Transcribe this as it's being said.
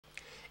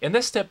In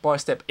this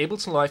step-by-step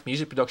Ableton Live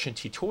music production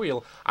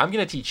tutorial, I'm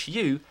going to teach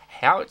you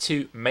how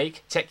to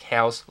make tech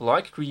house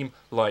like Kream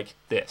like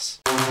this.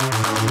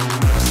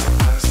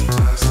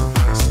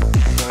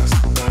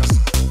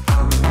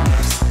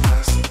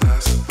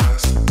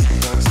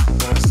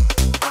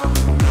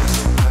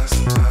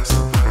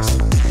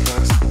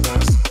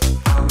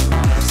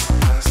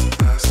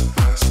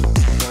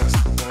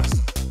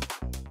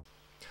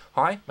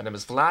 Hi, my name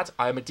is Vlad.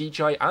 I am a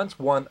DJ and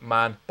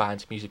one-man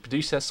band music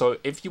producer, so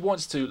if you want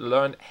to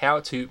learn how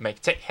to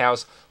make tech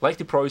house like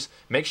the pros,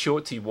 make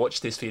sure to watch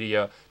this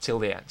video till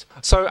the end.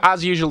 So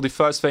as usual, the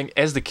first thing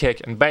is the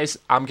kick and bass.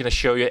 I'm going to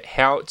show you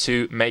how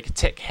to make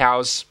tech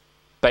house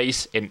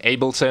bass in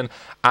Ableton,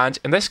 and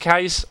in this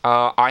case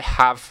I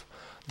have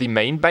the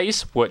main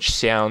bass, which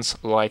sounds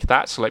like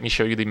that. So let me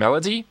show you the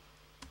melody.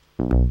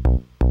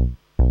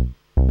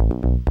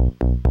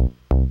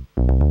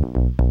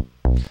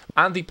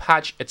 And the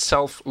patch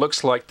itself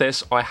looks like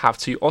this. I have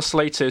two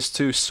oscillators,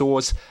 two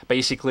saws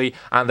basically,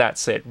 and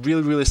that's it.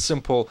 Really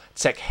simple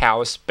tech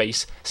house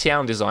bass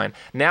sound design.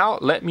 Now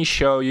let me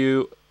show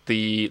you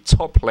the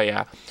top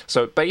layer.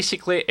 So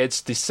basically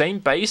it's the same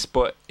bass,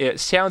 but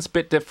it sounds a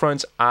bit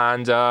different,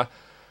 and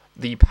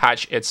the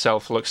patch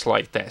itself looks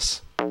like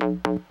this.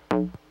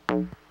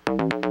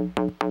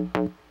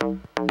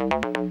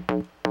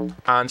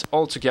 And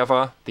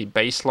altogether the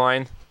bass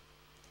line.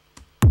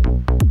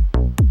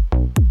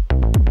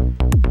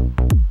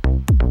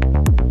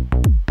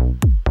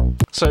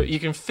 So you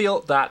can feel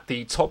that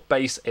the top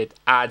bass, it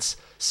adds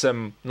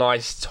some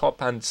nice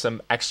top and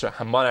some extra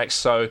harmonics,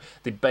 so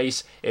the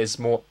bass is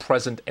more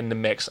present in the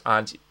mix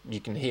and you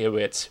can hear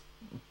it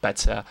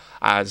better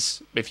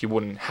as if you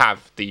wouldn't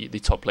have the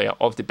top layer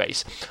of the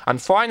bass.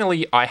 And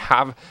finally I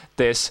have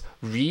this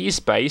reese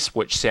bass,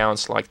 which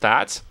sounds like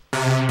that.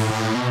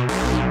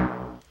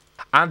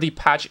 And the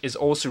patch is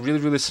also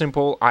really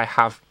simple. I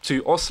have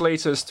two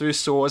oscillators, two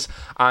saws,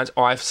 and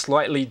I've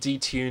slightly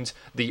detuned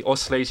the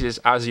oscillators,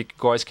 as you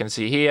guys can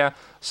see here.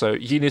 So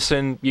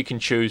unison, you can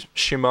choose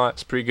shimmer,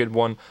 it's a pretty good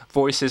one.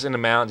 Voices in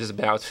amount is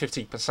about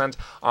 50%,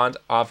 and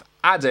I've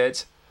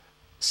added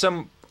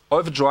some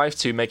overdrive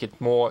to make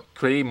it more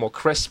gritty, more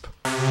crisp.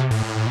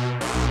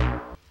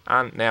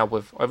 And now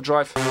with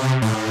overdrive,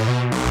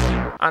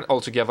 and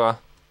altogether.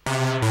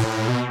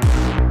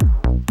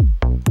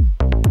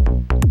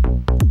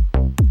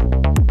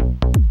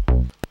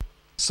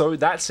 So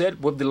that's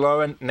it with the low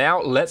end. Now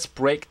let's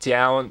break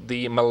down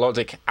the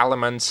melodic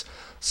elements.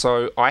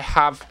 So I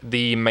have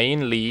the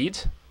main lead.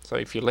 So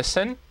if you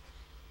listen.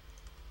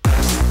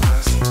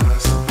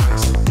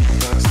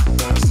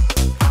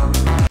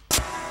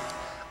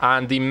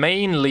 And the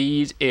main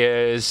lead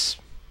is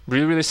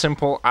really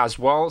simple as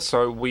well.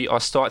 So we are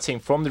starting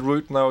from the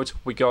root note.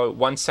 We go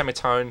one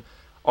semitone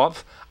up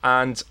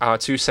and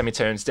two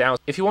semitones down.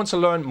 If you want to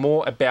learn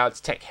more about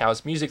tech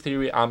house music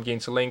theory, I'm going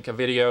to link a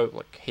video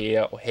like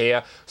here or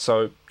here,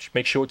 so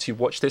make sure to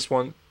watch this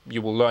one. You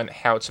will learn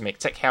how to make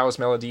tech house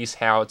melodies,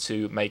 how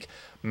to make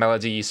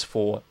melodies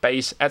for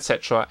bass,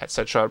 etc,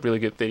 etc. Really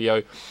good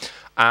video.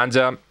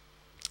 And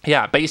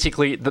yeah,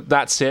 basically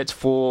that's it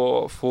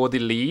for the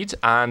lead.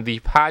 And the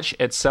patch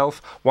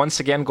itself, once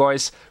again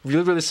guys,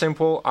 really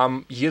simple.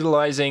 I'm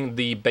utilizing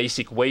the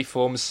basic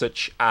waveforms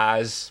such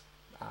as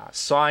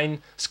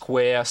sine,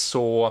 square,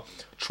 saw,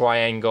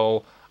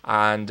 triangle,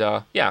 and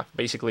yeah,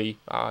 basically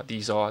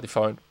these are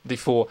the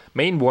four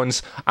main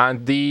ones.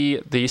 And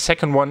the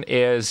second one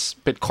is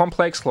a bit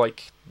complex,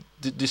 like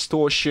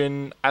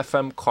distortion,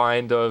 FM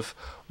kind of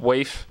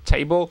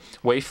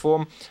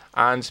waveform,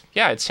 and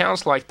yeah, it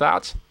sounds like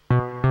that.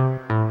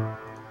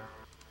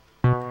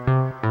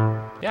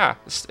 Yeah,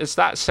 it's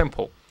that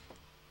simple.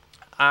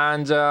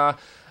 And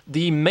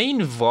the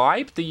main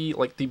vibe,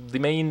 the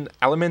main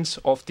elements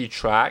of the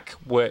track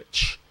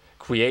which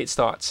creates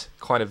that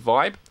kind of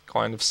vibe,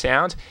 kind of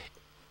sound,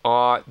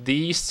 are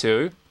these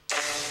two.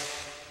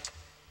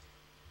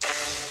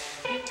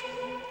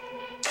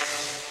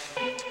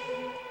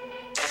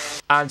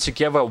 And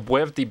together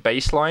with the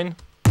bass line.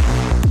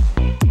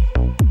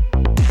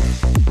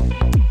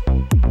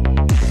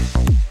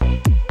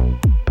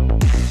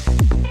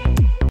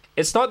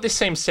 It's not the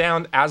same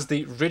sound as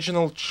the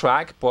original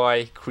track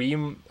by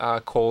Kream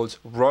called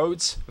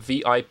Roads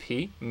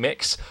VIP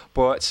mix,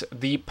 but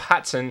the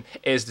pattern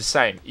is the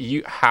same.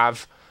 You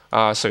have,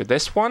 so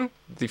this one,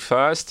 the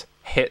first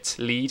hit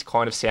lead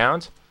kind of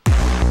sound.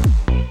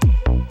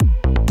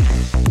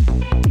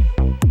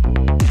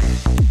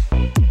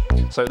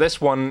 So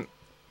this one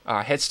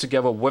hits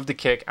together with the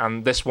kick,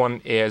 and this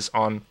one is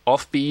on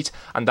offbeat,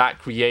 and that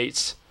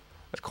creates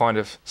a kind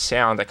of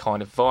sound, a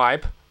kind of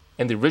vibe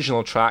in the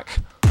original track.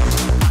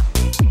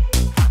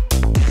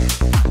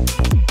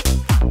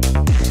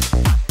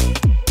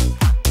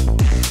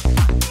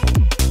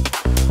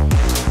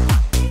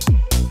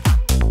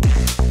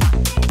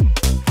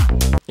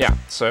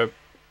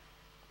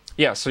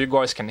 Yeah, so you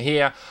guys can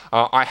hear,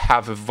 I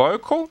have a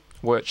vocal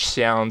which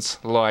sounds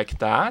like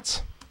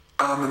that.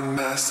 I'm a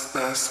mess.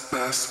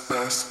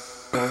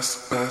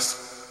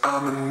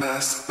 I'm a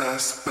mess.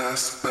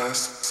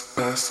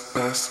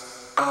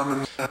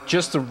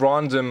 Just a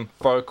random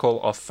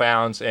vocal I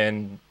found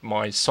in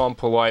my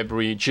sample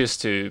library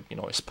just to, you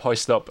know,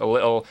 spice it up a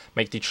little,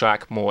 make the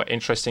track more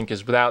interesting,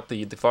 because without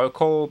the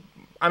vocal,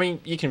 I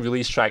mean, you can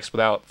release tracks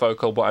without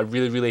vocal, but I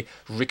really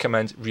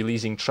recommend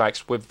releasing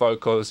tracks with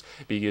vocals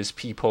because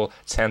people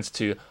tend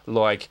to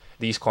like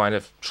these kind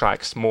of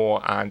tracks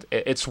more, and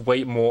it's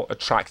way more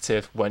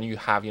attractive when you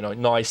have, you know,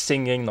 nice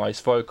singing, nice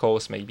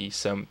vocals, maybe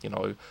some, you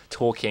know,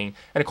 talking,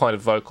 and a kind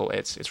of vocal.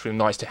 It's really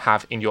nice to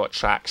have in your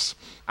tracks.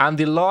 And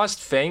the last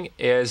thing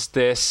is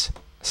this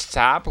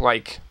stab,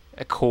 like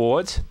a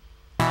chord.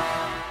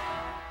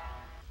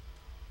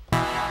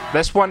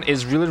 This one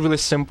is really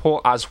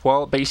simple as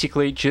well.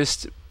 Basically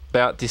just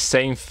about the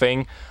same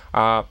thing.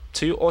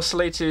 Two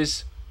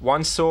oscillators,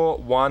 one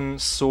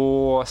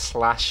saw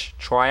slash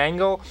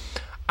triangle,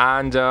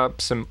 and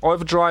some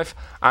overdrive,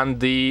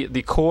 and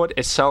the chord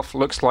itself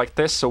looks like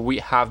this. So we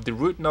have the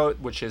root note,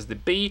 which is the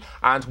B,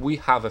 and we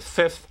have a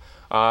fifth,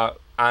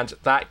 and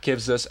that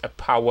gives us a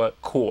power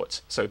chord.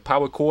 So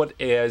power chord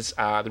is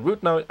the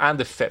root note and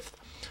the fifth,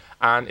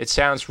 and it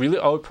sounds really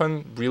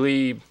open,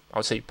 really, I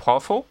would say,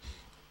 powerful.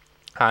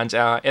 And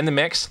in the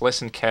mix,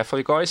 listen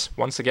carefully, guys,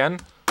 once again.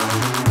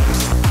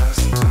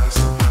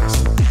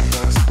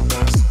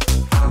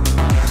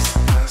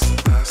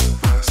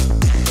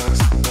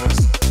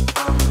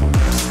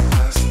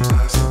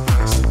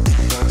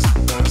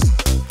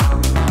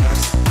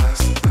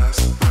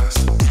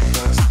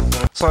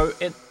 So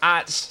it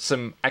adds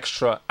some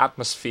extra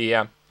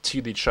atmosphere to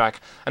the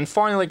track. And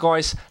finally,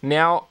 guys,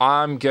 now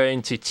I'm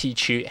going to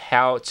teach you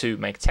how to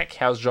make tech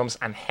house drums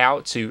and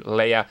how to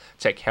layer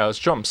tech house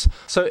drums.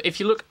 So if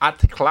you look at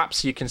the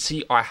claps, you can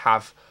see I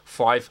have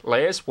 5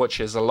 layers, which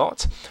is a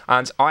lot,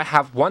 and I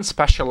have one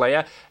special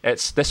layer.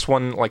 It's this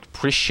one, like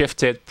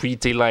pre-shifted,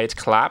 pre-delayed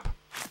clap.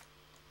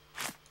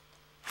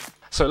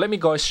 So let me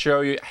guys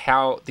show you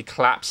how the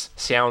claps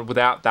sound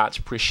without that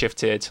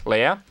pre-shifted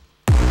layer.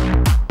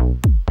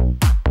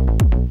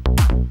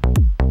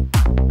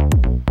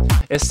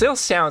 It still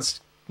sounds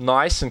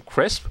nice and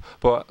crisp,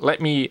 but let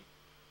me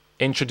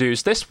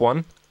introduce this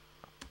one.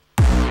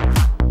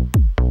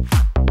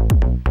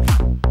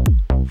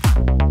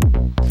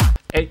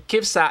 It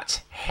gives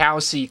that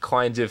housey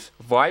kind of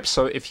vibe.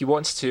 So if you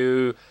want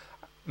to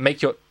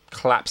make your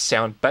claps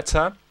sound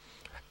better,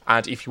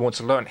 and if you want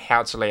to learn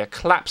how to layer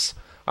claps,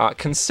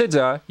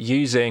 consider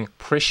using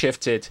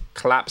pre-shifted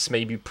claps,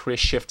 maybe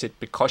pre-shifted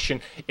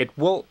percussion. It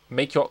will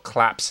make your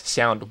claps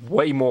sound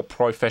way more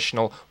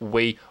professional,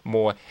 way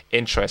more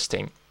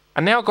interesting.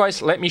 And now,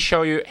 guys, let me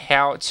show you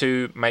how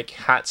to make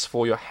hats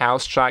for your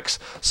house tracks.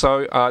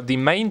 So the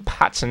main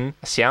pattern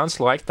sounds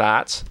like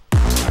that.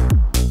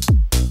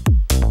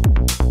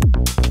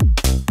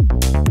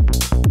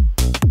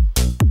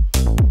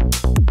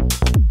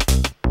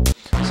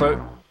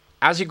 So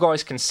as you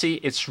guys can see,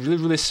 it's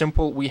really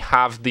simple. We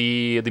have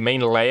the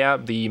main layer,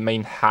 the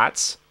main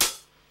hats,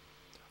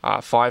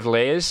 5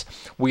 layers.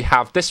 We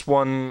have this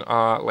one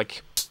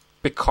like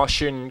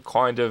percussion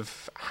kind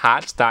of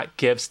hat that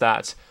gives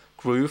that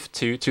groove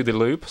to the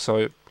loop.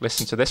 So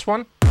listen to this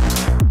one.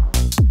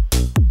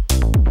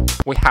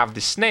 We have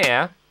the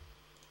snare.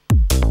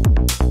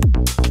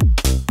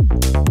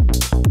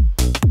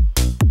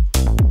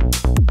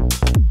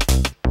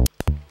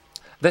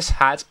 This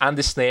hat and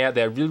the snare,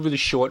 they're really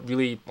short,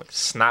 really like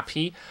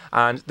snappy,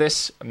 and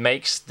this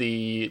makes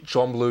the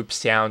drum loop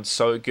sound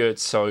so good,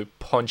 so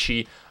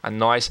punchy and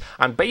nice.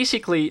 And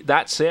basically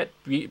that's it.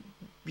 You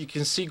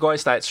can see,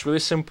 guys, that it's really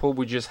simple.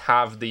 We just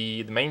have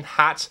the main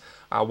hat,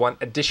 one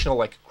additional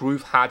like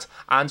groove hat,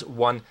 and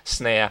one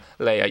snare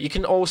layer. You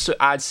can also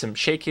add some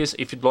shakers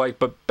if you'd like,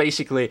 but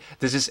basically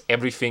this is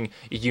everything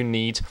you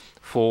need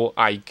for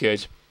a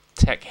good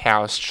tech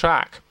house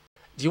track.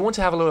 Do you want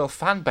to have a loyal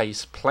fan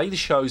base, play the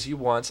shows you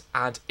want,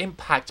 and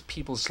impact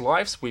people's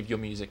lives with your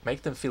music,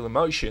 make them feel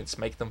emotions,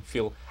 make them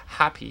feel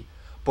happy,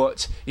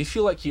 but you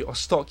feel like you are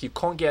stuck, you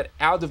can't get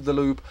out of the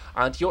loop,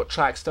 and your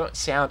tracks don't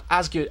sound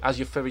as good as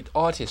your favorite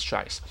artist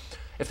tracks?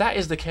 If that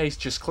is the case,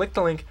 just click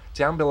the link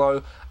down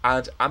below,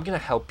 and I'm going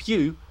to help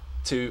you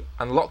to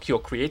unlock your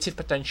creative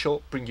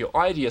potential, bring your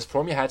ideas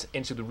from your head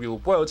into the real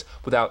world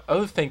without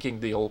overthinking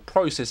the whole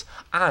process,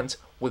 and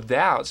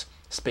without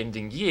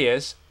spending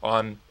years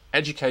on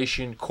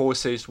education,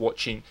 courses,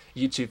 watching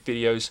YouTube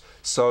videos.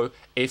 So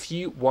if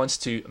you want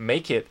to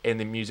make it in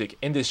the music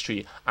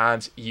industry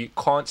and you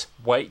can't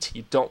wait,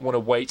 you don't want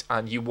to wait,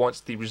 and you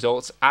want the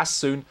results as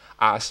soon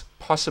as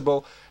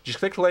possible, just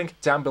click the link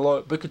down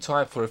below, book a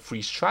time for a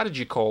free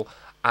strategy call,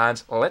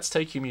 and let's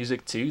take your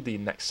music to the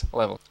next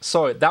level.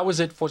 So that was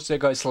it for today,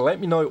 guys. Let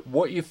me know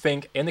what you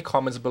think in the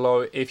comments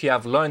below. If you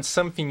have learned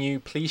something new,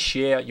 please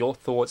share your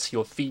thoughts,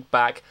 your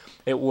feedback.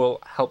 It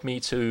will help me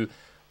to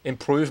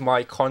improve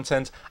my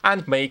content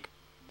and make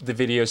the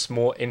videos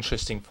more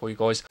interesting for you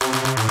guys.